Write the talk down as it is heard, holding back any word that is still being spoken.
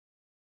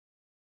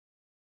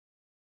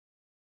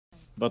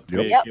But Yep.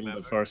 we Yep. kill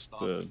the first.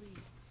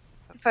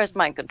 First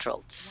mind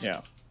controls.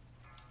 Yeah.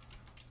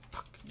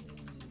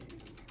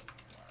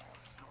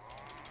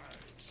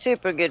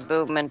 Super good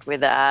movement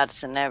with the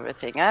ads and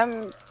everything.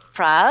 I'm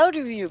proud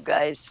of you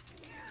guys.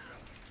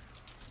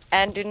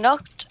 And do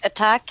not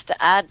attack the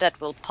ad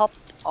that will pop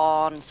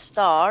on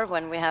star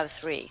when we have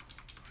 3.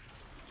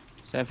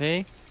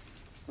 Sefi,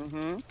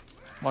 Mm-hmm.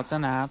 what's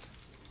an ad?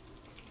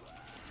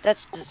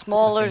 That's the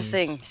smaller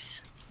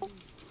Things. things.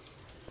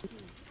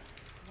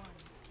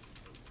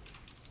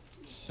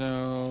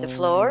 So The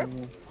floor?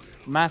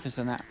 Math is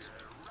an ad.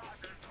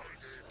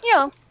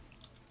 Yeah.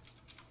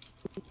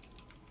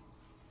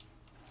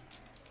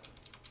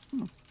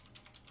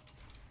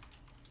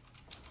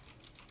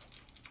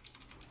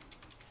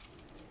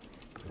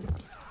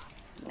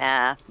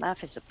 Nah,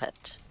 math is a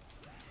pet.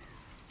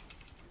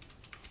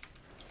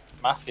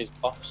 Math is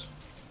boss.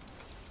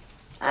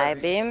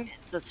 I-beam.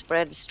 Let's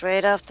spread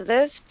straight after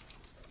this.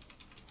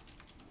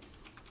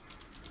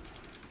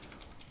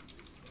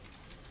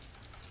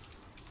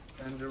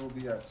 And there will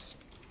be ads.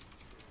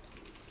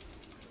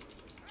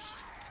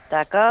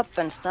 Stack up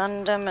and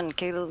stun them and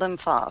kill them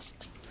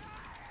fast.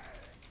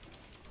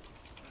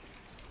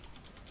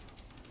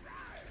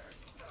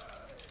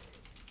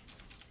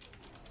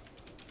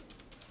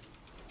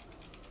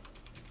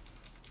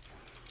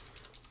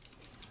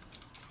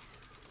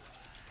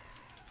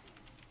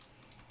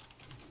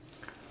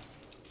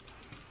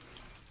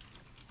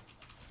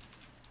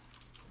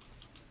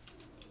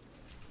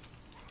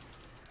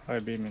 I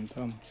beam in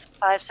 10.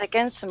 5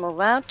 seconds to move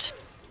out.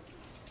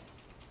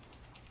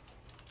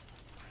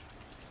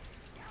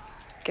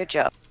 Good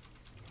job.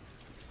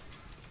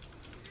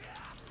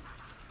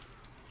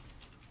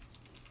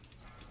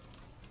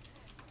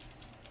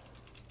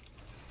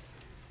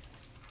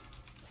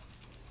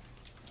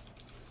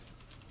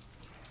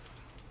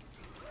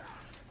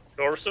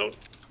 Torso.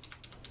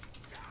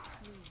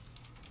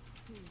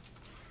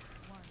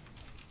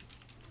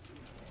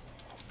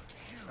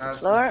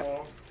 Ads Floor. and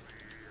fall.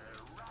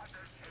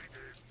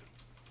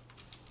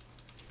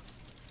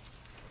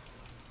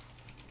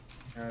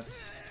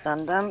 Ads.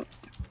 Stun them.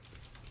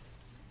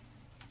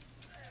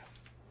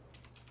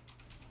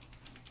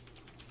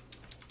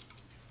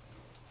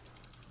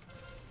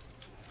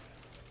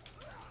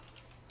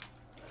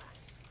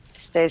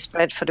 Stay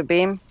spread for the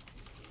beam.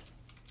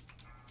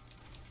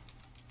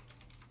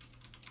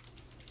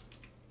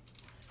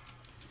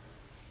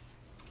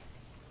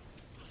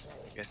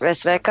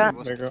 Rest Veka.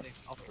 Veka.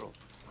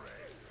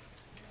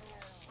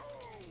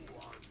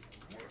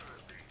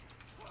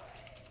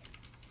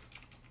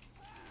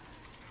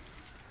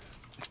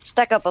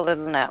 Stack up a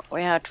little now.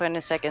 We have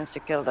 20 seconds to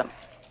kill them.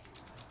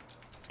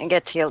 And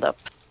get healed up.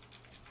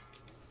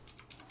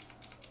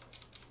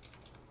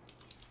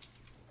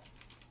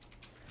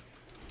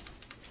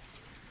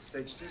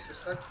 Stage 2, so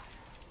stack.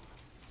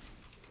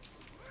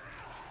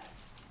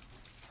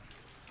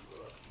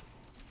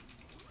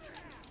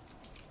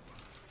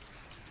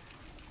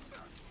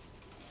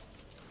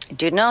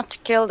 Do not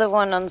kill the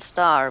one on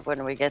star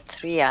when we get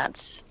 3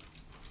 ads.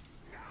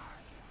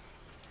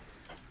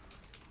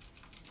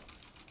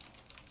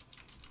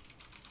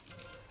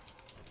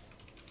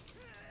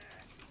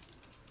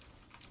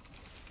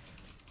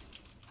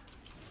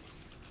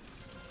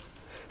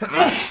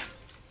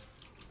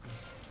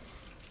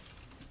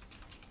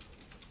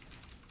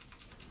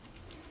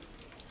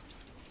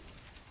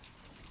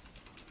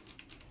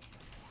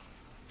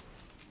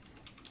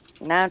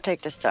 Now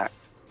take the star.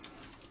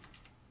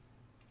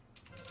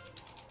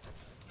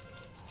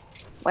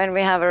 When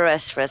we have a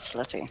rest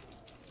Slutty.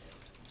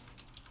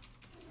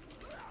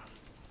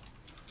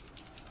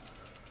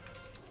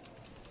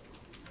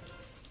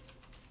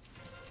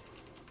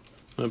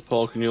 And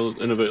Paul, can you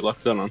innovate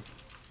like that on?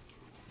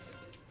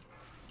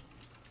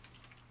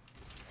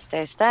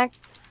 Stay stacked.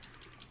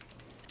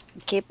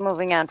 Keep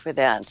moving out with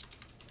the ads.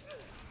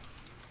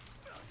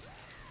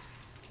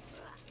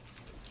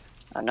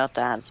 Oh, not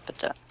the ads, but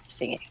the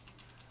thingy.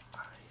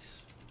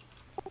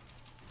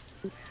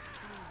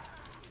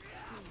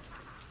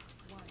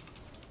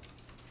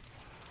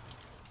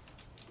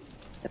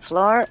 The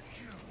floor.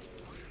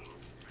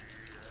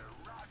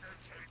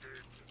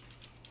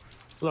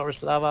 Floor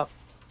is lava.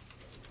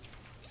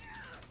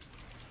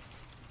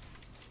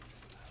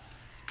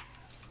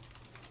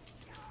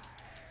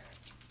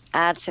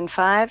 Ads in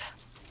 5.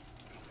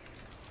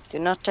 Do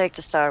not take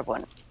the star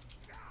one.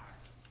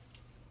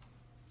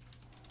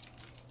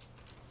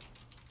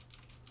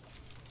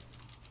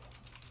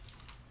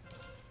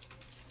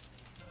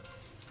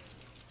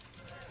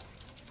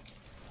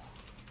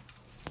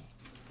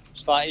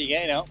 Start it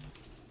again now.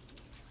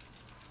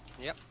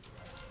 Yep.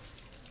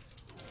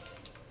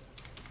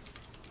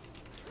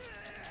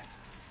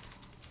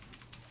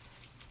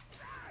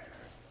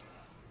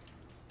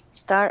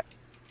 Star.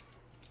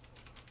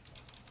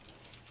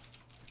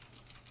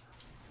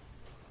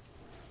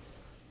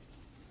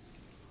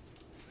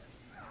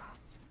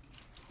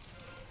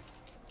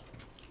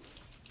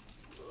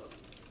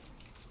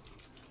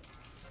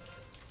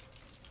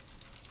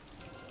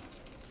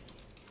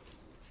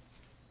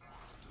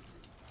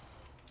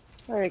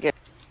 Very good.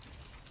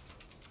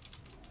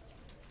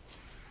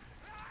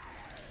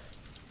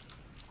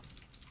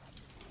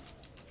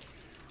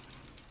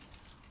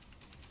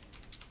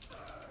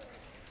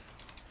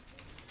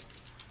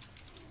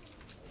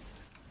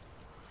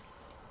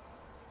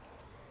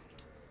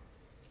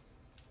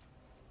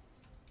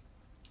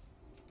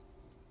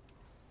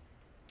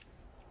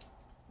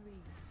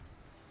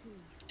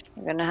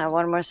 We're gonna have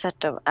one more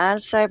set of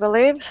ads, I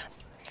believe.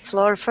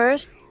 Floor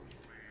first.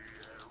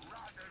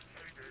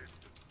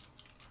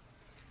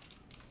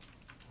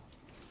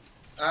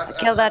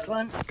 Kill that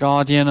one.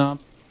 Guardian up.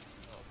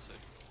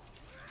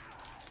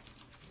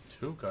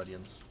 Two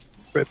Guardians.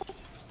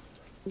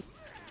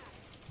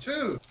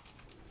 Two!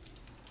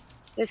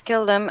 Just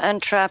kill them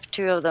and trap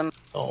 2 of them.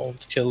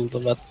 Don't kill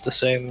them at the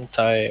same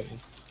time.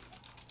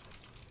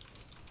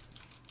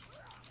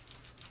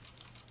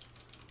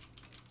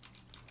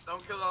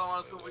 Don't kill the other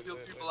ones until we heal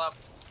people up.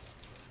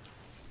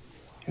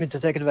 Need to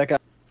take it back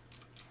up.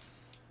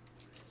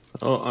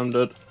 Oh, I'm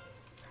dead.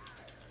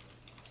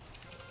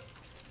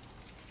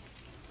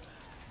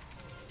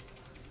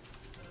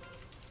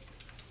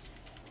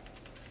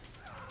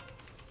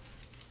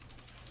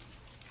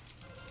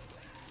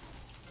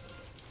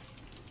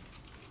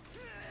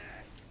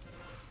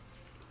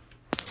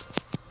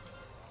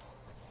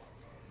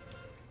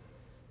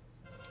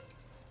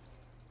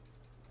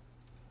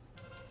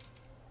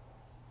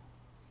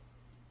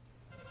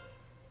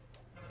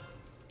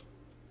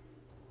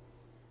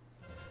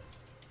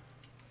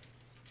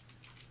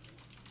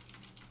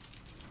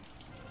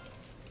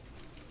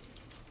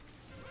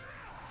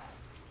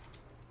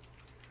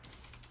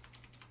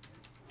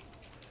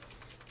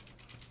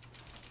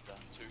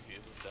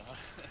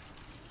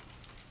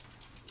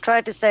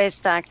 Try to stay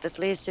stacked, at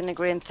least in the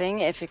green thing,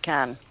 if you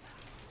can.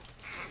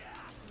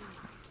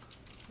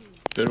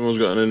 If anyone's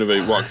got an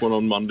innovate, whack one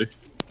on Monday.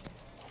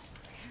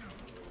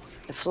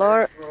 The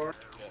floor.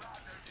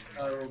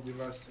 I will be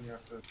lasting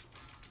after.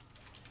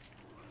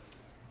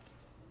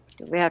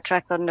 Do we have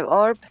track on the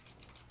orb?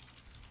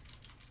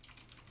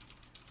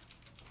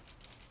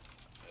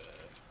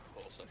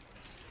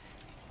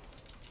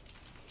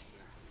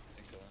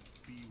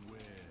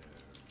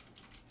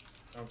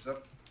 Thumbs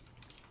up.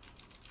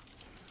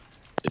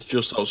 It's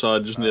just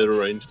outside, just near the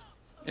range.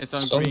 It's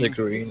on It's on green. the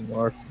green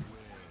mark.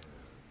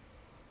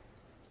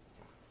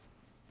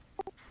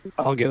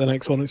 I'll get the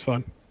next one, it's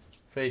fine.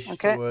 Face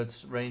Okay.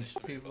 towards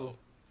ranged people.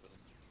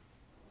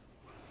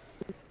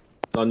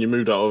 Dan, you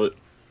moved out of it.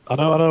 I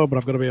know, but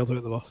I've got to be able to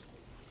hit the boss.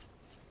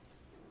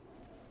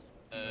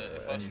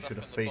 And you should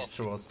have faced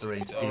towards the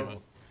ranged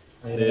people.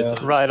 Yeah.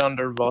 Right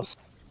under boss.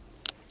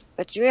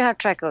 But you have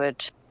track of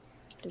it.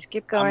 Just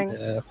keep going.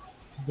 Yeah.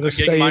 I'm gonna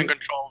Getting stay mind in,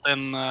 controlled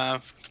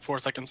in 4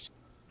 seconds.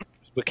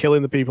 we're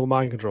killing the people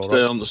mind control, Stay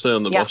right? on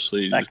the Yeah. boss, so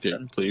you just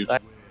get cleaved.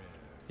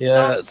 Yeah.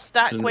 Don't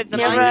stack with the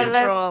Yeah, mind right.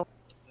 control,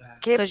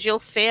 Keep. because you'll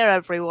fear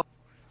everyone.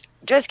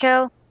 Just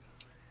kill.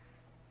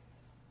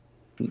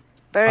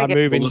 Very I'm good.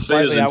 moving Well, the fear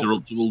is slightly out.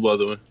 interruptible, by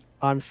the way.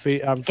 I'm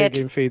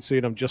thinking feed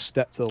soon. I'm just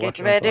stepped to the Get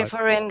left. ready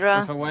for Indra.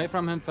 Move away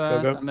from him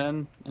first go. and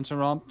then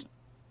interrupt.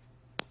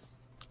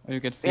 Or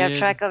you get We have feared.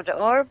 track of the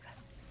orb.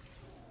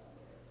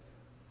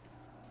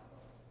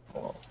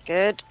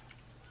 Good.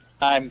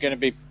 I'm gonna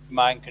be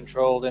mind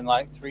controlled in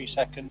like 3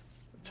 seconds.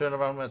 Turn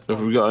around with If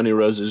we've got any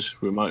reses,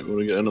 we might want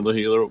to get another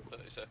healer up.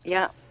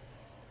 Yeah.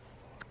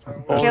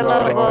 Orb, Kill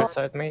right, level.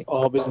 Beside me.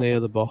 Orb is near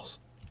the boss.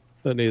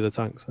 Near the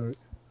tank, sorry.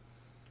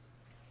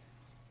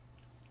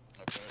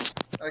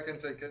 I can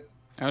take it.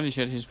 Holy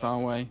shit, he's far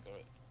away.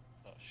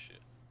 Oh shit.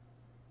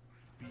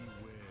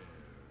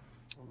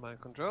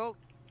 Mind control.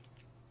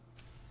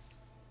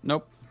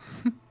 Nope.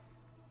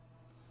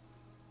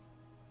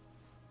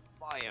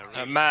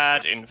 Fire.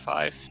 Mad in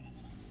 5.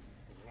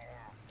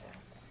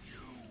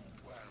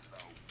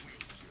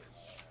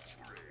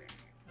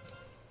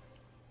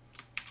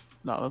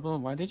 Lovable,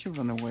 why did you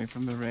run away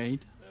from the raid?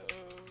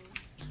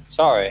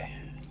 Sorry.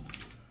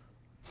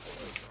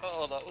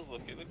 Oh, that was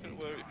lucky. Look at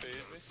where it feared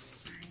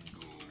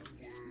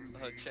me.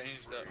 I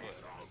changed that way.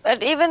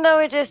 But even though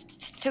it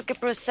just took a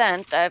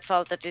 %, I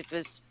felt that it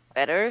was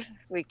better.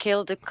 We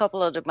killed a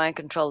couple of the mind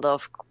controlled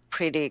off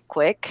pretty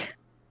quick.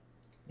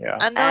 Yeah.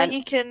 I know And-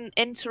 you can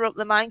interrupt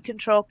the mind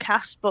control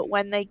cast, but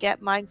when they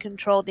get mind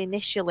controlled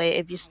initially,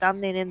 if you're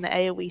standing in the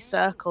AoE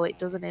circle, it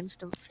does an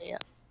instant fear.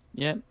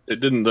 Yeah, It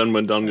didn't then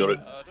when Dan got it.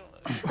 I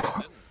don't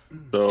know.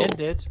 So, it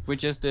did. We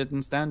just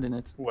didn't stand in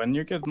it. When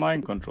you get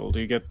mind control,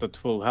 you get that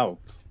full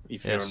health.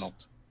 If Yes. you're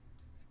not.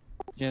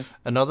 Yes.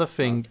 Another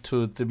thing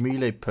to the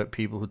melee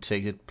people who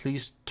take it,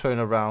 please turn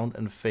around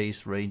and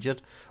face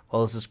ranged,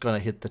 or else it's gonna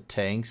hit the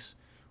tanks,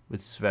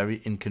 which is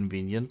very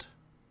inconvenient.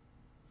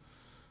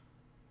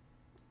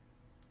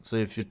 So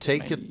if you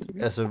take it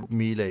as a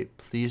melee,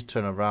 please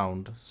turn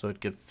around so it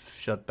gets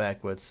shot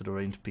backwards to the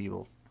ranged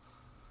people.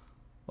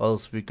 Or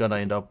else we're gonna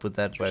end up with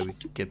that where we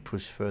get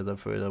pushed further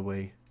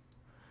away.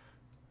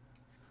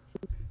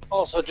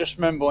 Also, just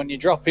remember when you're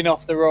dropping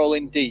off the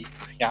rolling deep,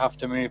 you have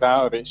to move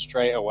out of it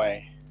straight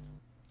away.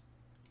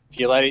 If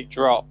you let it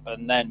drop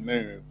and then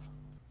move,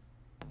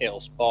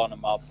 it'll spawn a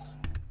mob.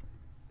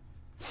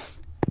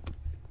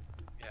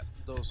 Yeah,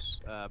 those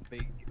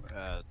big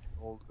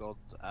old god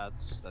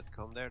ads that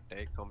come there,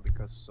 they come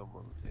because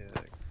someone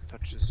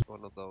touches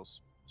one of those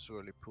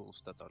swirly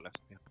pools that are left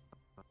behind.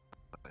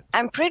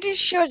 I'm pretty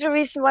sure the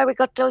reason why we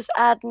got those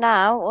ad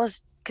now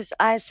was because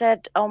I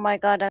said, "Oh my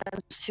god, I'm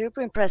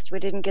super impressed. We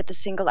didn't get a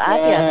single ad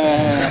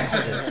yet."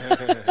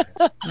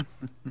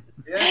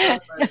 Yeah,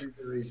 that might be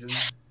the reason.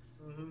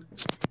 Mm-hmm.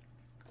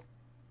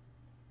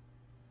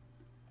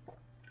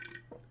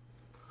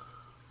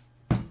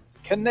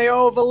 Can they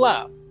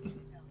overlap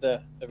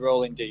the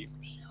rolling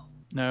deeps?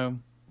 No.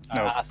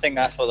 I think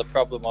that's what the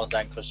problem was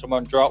then, because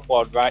someone dropped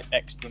one right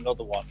next to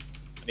another one,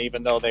 and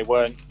even though they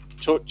weren't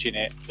touching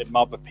it, the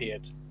mob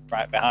appeared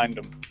right behind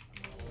them.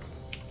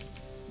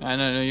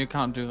 No, you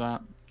can't do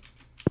that.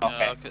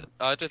 Okay.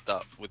 I did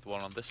that with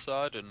one on this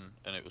side, and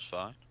it was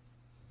fine.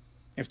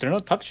 If they're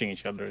not touching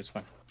each other, it's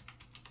fine.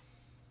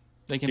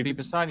 They can be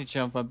beside each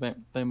other, but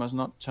they must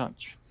not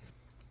touch.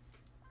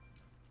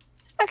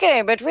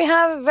 Okay, but we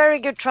have very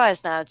good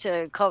tries now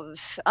to cover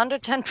under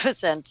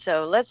 10%,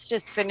 so let's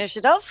just finish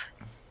it off.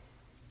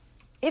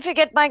 If you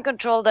get mind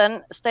control,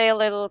 then stay a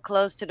little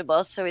close to the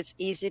boss so it's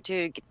easy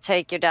to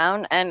take you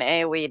down and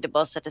AoE the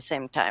boss at the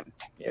same time.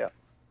 Yeah.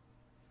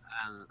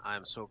 And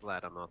I'm so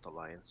glad I'm not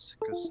Alliance,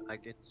 because I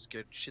get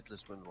scared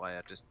shitless when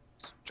Wyatt just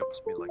jumps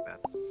me like that.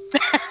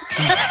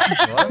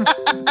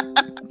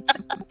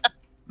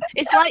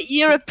 It's like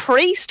you're a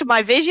priest.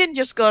 My vision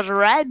just goes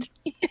red.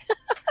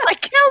 I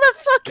kill the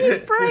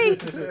fucking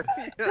priest.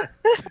 Yeah.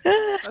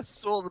 I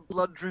saw the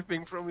blood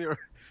dripping from your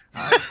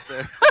eyes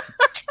there.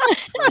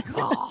 It's like,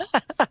 oh.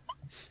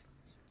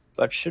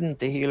 But shouldn't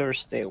the healer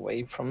stay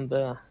away from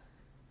the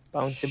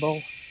bouncy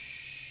ball?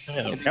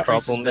 Yeah, the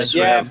problem is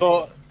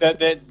but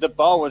the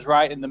ball was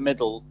right in the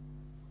middle,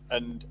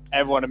 and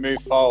everyone had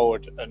moved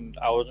forward, and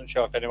I wasn't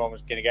sure if anyone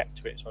was going to get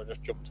to it, so I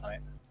just jumped on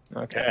it.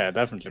 Okay. Yeah,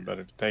 definitely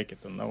better to take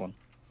it than no one.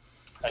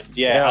 And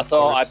yeah, I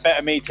thought I'd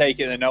better me take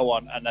it than no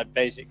one, and I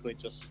basically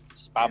just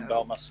spammed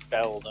all my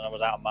spells, and I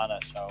was out of mana,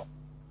 so...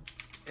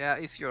 Yeah,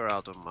 if you're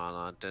out of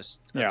mana, just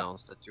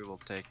announce that you will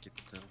take it,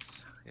 and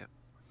yeah.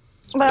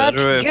 It's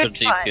better if a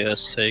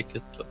DPS take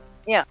it. But...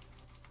 Yeah.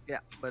 Yeah,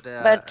 but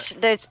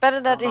it's better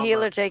that the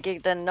healer take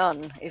it than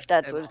none, if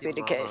that would be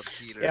the case.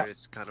 Healer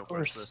is kind of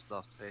worthless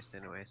last phase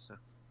anyway, so...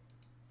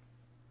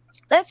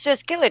 Let's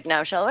just kill it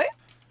now, shall we?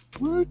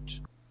 What?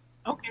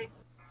 Okay.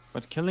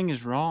 But killing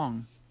is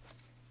wrong.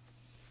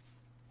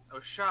 Oh,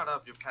 shut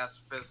up, you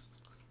pacifist.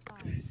 5,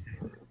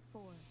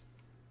 4,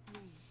 3,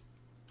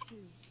 2,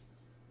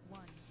 1.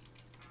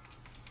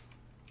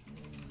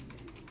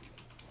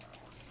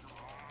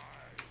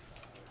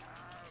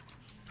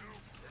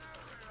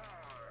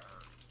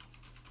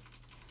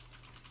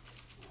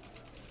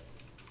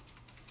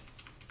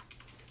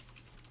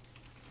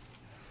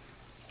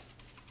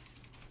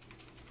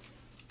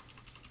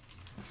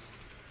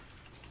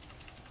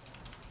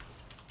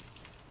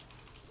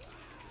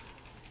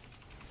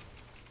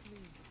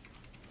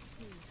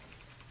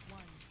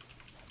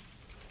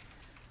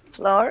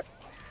 Floor.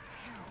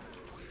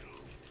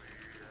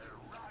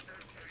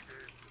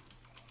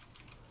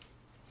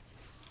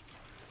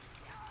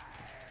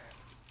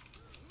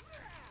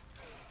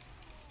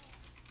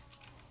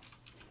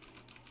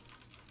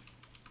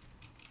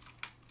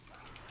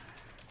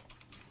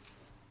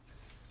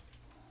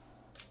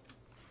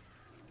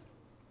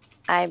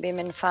 I beam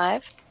in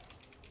 5.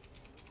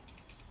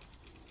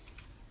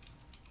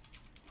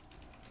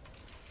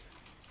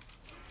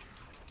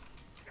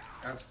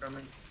 That's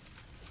coming.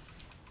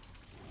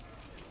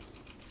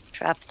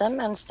 Trap them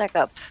and stack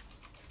up.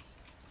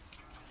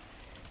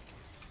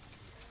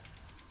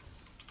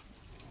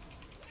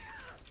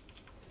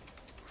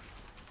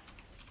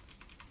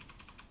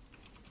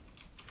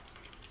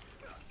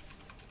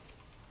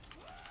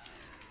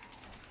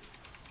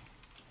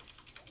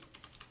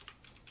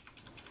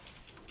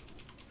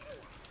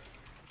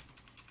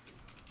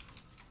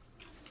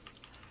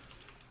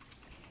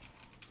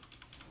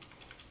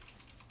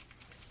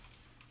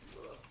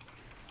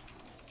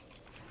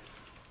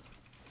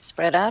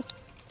 Spread out.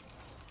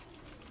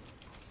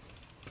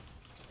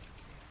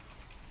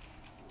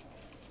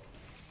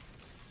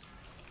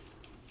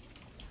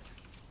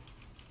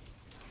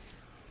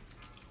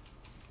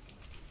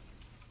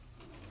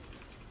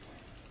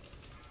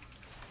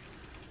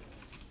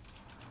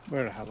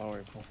 Where the hell are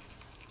we, Paul?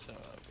 So,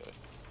 okay.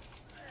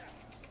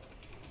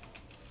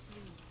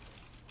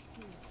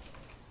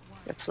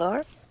 The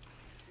floor.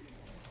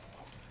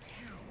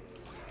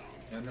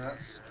 And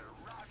that's...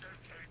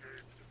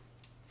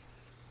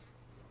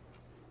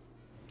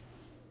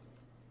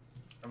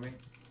 coming.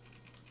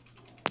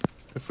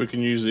 If we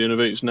can use the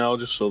innovates now,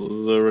 just so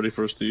that they're ready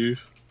for us to use.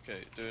 Okay,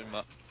 doing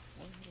that.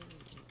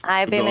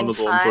 I beam in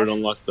 5.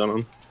 On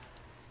lockdown.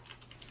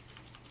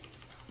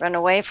 Run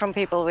away from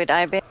people with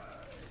I beam.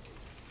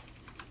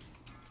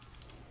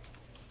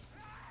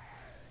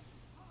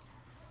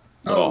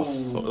 Oh,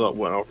 that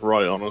went off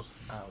right on us.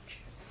 Ouch.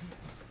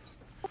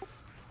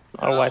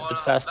 I'll wipe it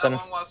fast then.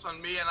 That one was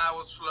on me and I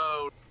was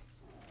slow.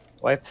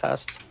 Wipe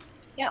fast.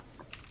 Yeah.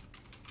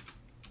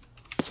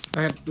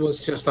 That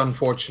was just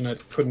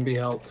unfortunate. Couldn't be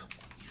helped.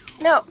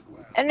 No.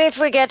 And if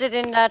we get it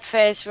in that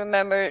phase,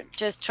 remember,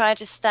 just try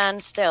to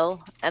stand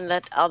still and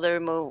let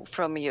other move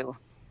from you.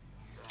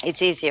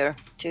 It's easier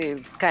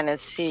to kind of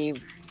see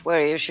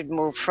where you should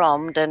move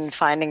from than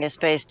finding a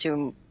space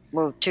to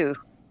move to.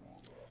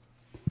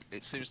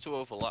 It seems to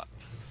overlap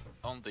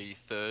on the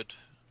third.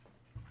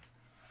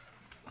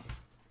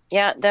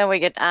 Yeah, then we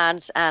get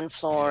ads and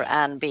floor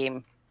and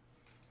beam.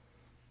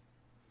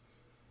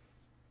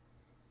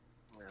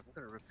 I'm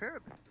gonna repair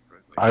it.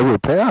 I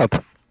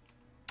repaired.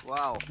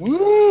 Wow.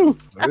 Woo!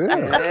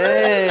 Yeah.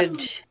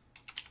 Good.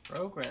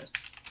 Progress.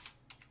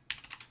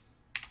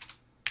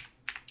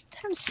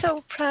 I'm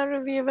so proud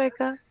of you,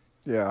 Becca.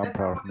 Yeah, I'm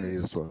proud of me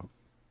as well.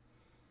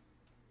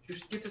 You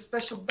should get a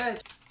special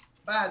badge.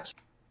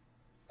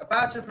 A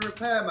badge of a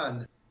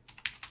repairman.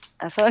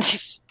 I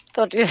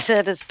thought you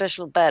said a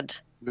special bed.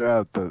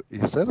 Yeah,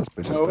 he said a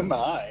special. Oh bed.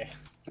 my.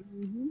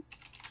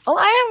 Well,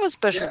 I have a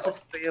special Yeah,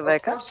 bed for you,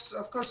 Becca.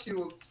 Of course you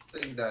would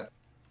think that.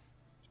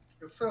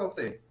 You're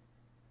filthy.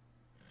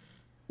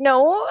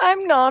 No,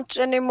 I'm not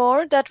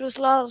anymore. That was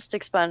last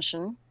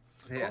expansion.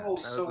 Yeah, Oh,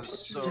 that so was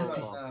what you so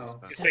doing long now?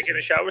 this You taking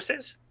a shower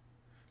since?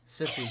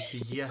 Seffi, the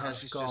year has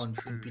she's gone. just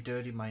You can be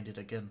dirty-minded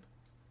again.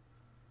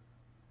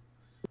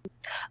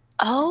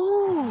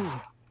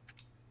 Oh.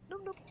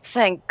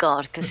 Thank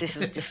God, because this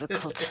was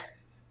difficult.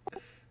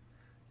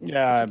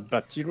 Yeah,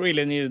 but you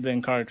really needed the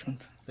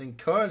encouragement. The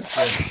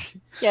encouragement.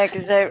 Yeah,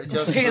 because I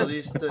just feel...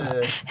 released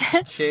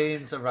the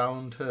chains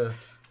around her,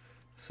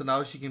 so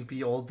now she can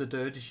be all the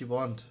dirty she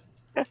wants.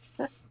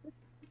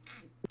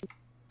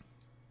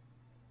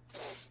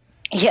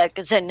 Yeah,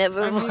 because I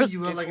never I mean, was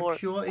you were before. like a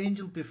pure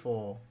angel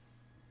before.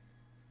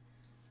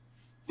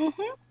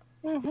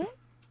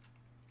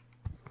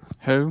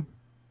 Who?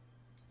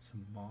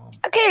 Mom.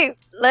 Okay,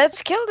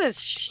 let's kill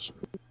this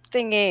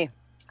thingy.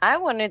 I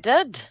want it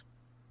dead.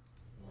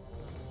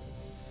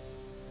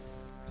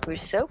 We're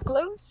so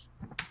close.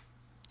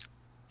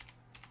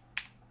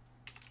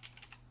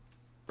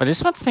 But is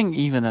that thing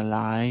even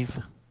alive?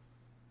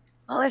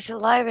 Well, it's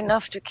alive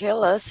enough to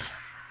kill us.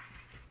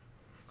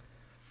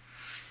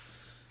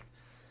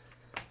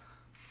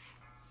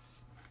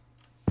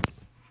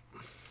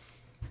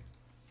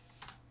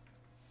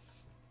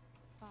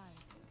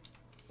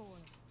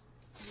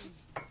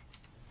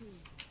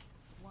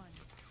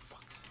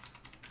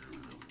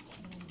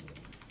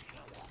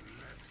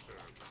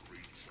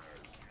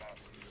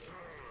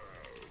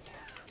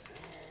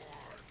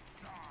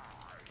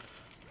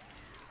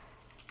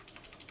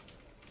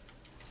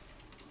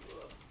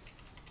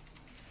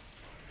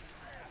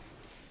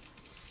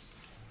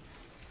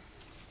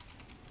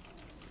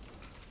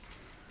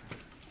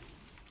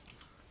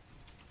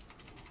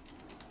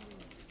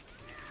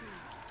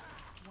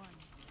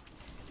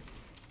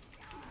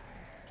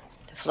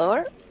 The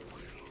floor.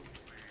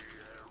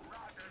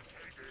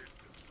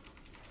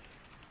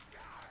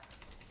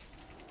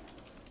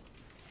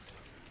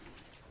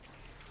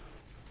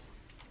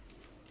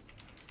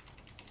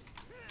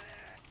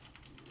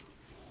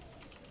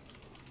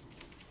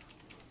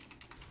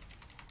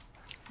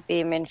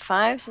 Beam in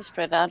 5, so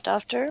spread out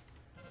after.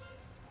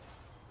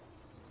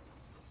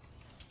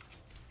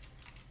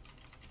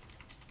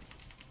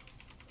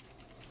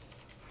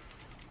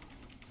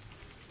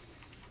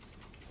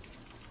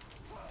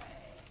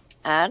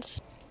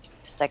 Ads.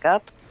 Stack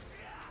up.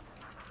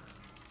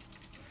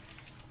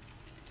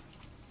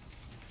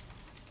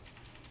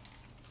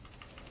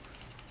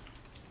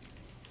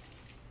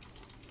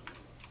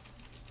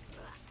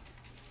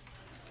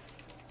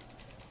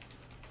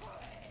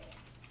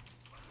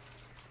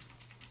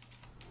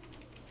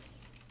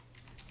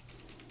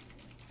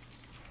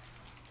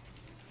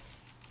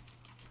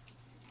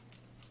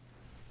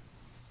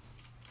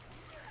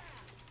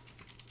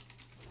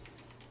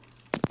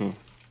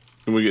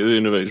 Can we get the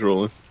innovators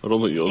rolling? I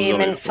don't think yours is Beam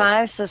on in it.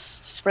 5, so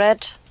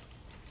spread.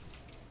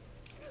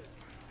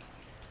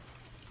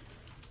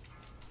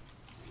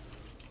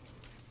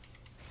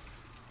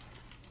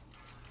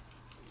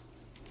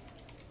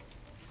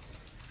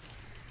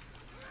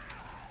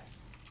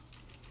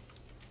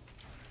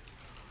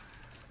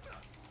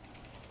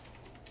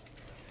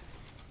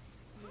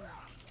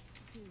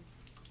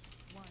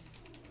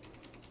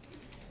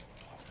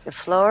 The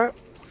floor.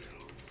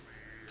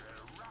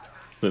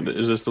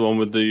 Is this the one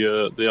with the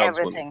ads one?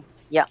 Everything.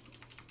 Yeah.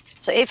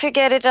 So if you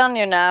get it on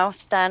you now,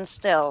 stand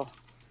still.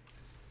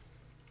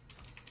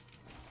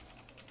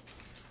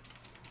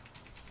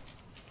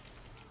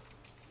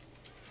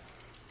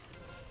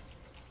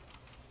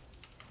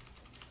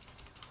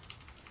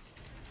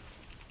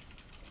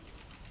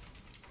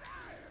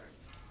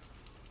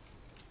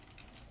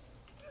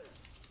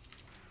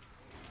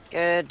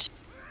 Good.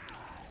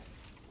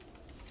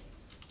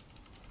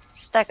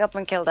 Stack up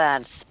and kill the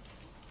ads.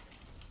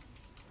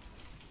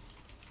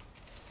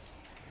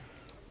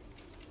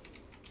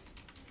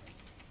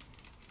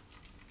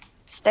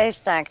 Stay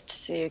stacked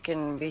so you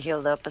can be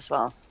healed up as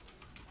well.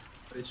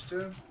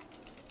 H2.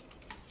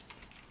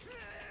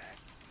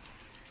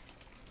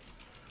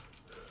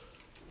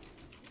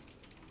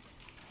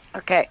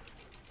 Okay.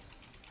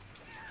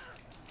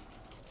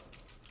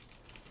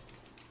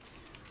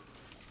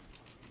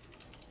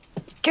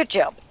 Good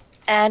job.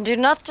 And do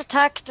not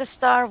attack the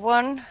star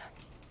one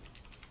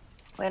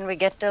when we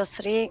get those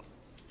 3.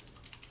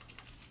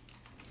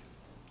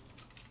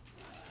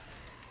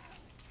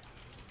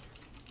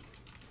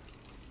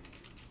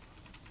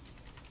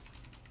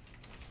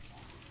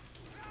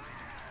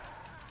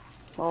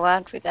 Move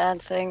out with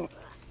that thing.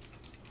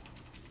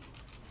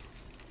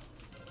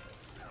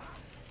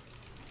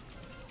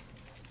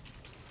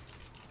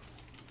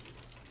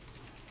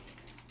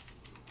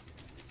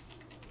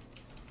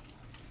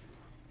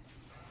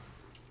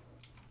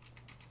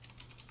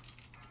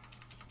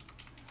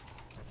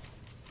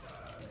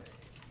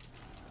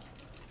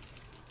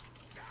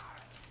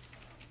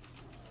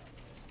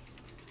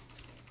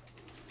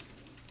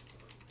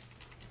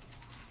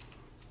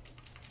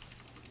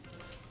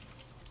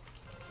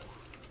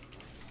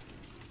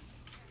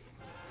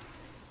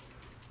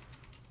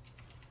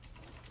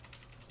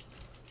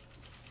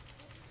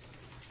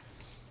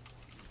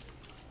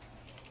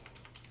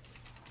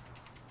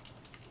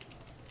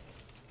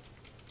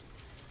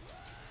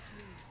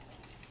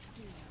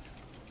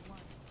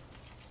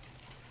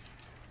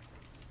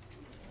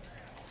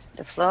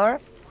 The floor.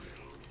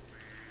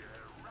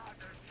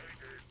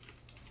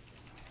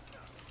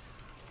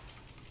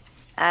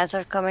 Ads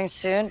are coming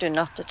soon. Do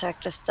not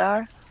attack the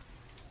star.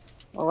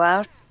 Move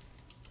out.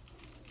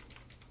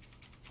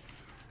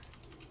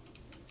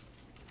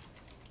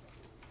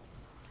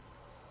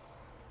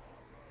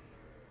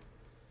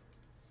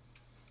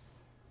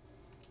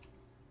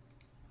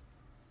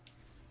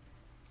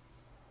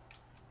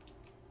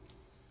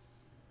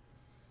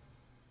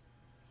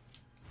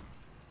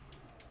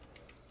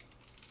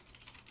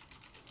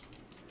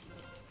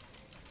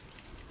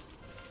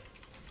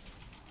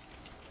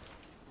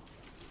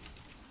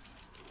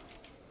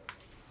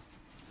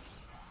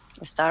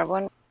 The star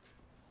one.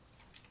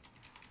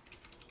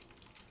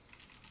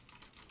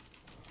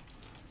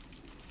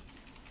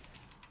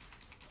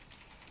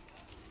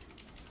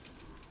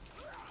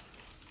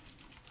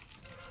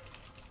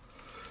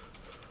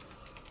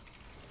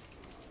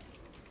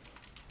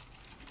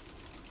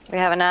 We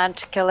have an ad.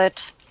 Kill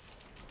it.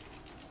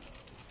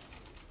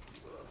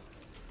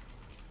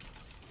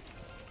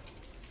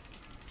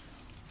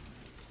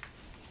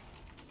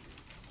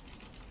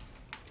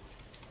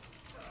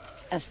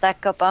 And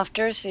stack up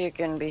after so you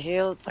can be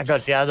healed. I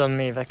got the ad on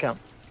me, Vecca.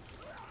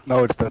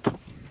 No, it's dead.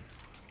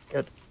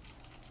 Good.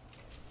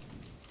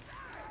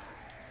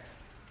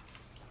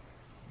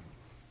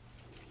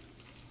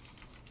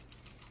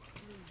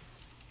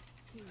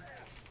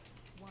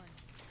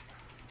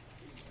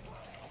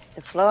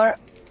 The floor.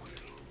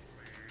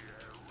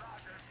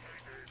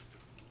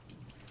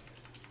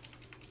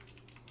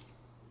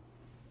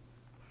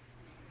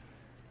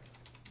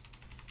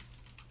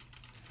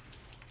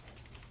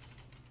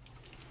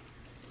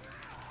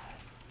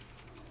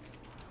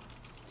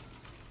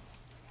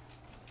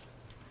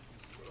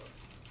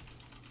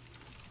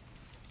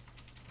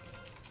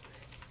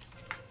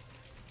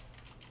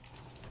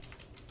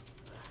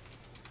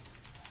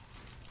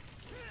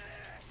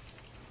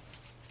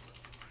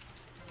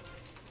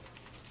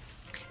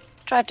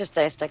 Try to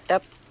stay stacked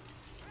up.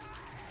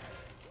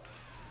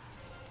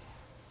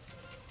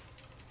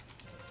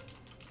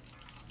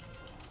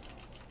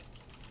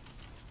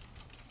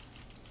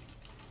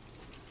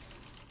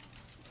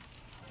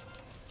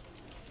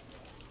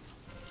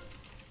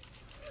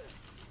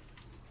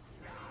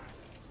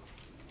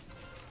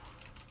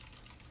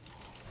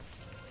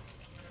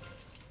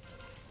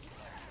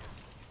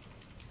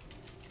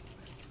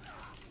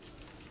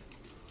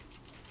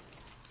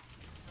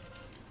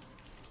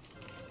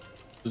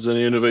 Does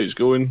any innovates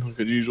going? I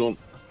could use one.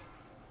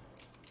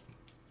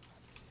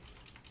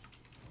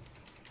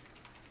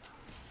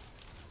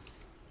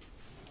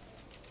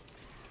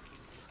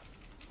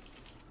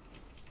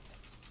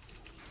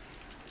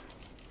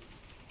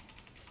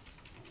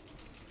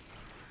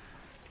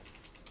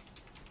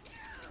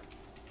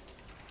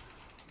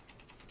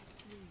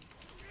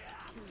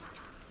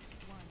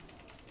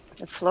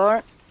 The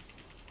floor.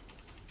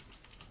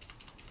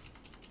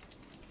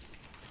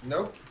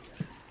 Nope.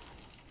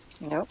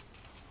 Nope.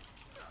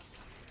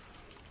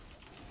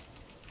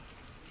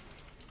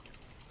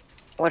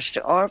 Watch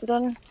the orb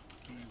then.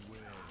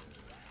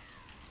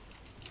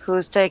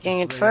 Who's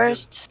taking it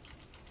first?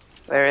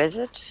 Where is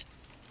it?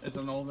 It's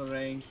on all the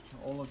range,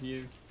 all of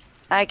you.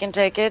 I can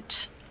take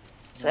it.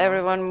 So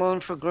everyone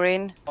move for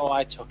green. Oh,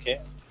 I took it.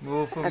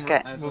 Move from.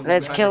 Okay, Move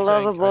let's from kill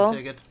behind the tank. I Lovable.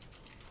 take it.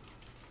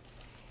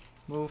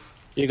 Move.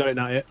 You got it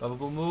now, yeah?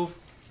 Lovable move.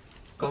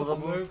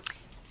 Lovable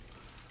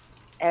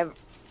move.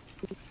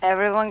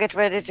 Everyone get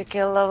ready to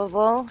kill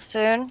Lovable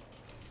soon.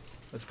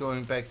 It's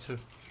going back to.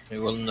 We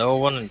will know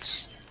when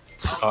it's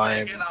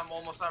time. I'm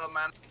almost out of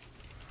mana.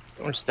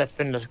 Don't step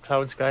in the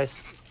clouds,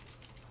 guys.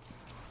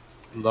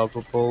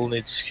 Lovable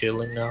needs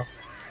killing now.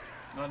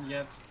 Not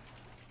yet.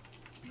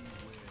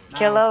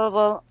 Kill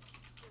Lovable.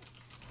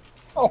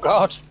 Oh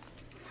god.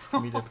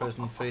 Melee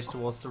person face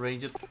towards the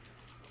ranged.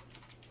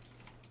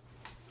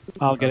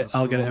 I'll get it.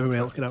 I'll get it. Everybody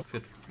else get out.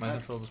 Fit mind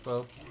control as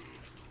well.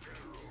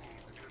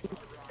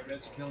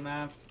 Let's kill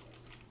Nav.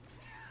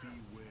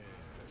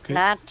 Okay.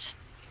 Nat.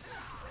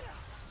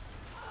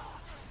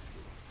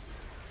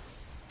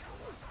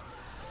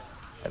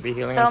 I'll be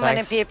healing So on many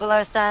tanks. people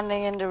are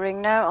standing in the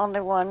ring now.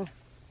 Only one.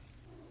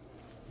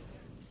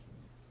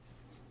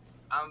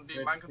 I'm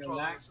being mind controlled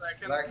in a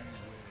second. Black.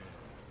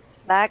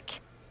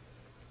 Back.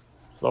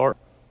 Floor.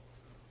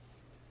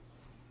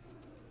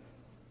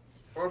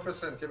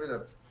 4%, give it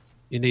up.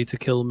 You need to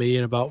kill me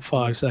in about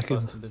 5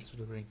 seconds. Bust a bit to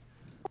the ring.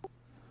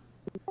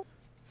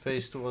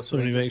 Phase 2 was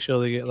Somebody make sure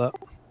they get that.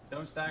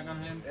 Don't stack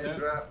on him. Hey,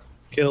 drop.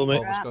 Kill me.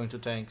 Almost going to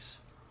tanks.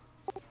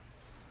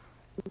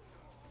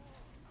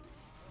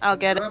 I'll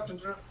get it.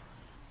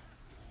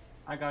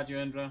 I got you,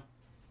 Indra.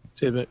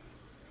 Cheers, mate.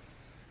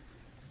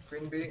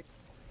 Queen B.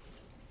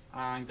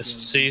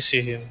 Just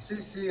CC him.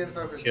 CC and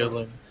focus. Kill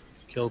him.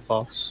 Kill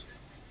boss.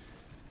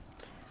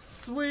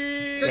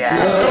 Sweet!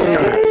 Yeah.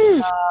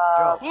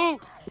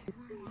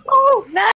 Oh, nice.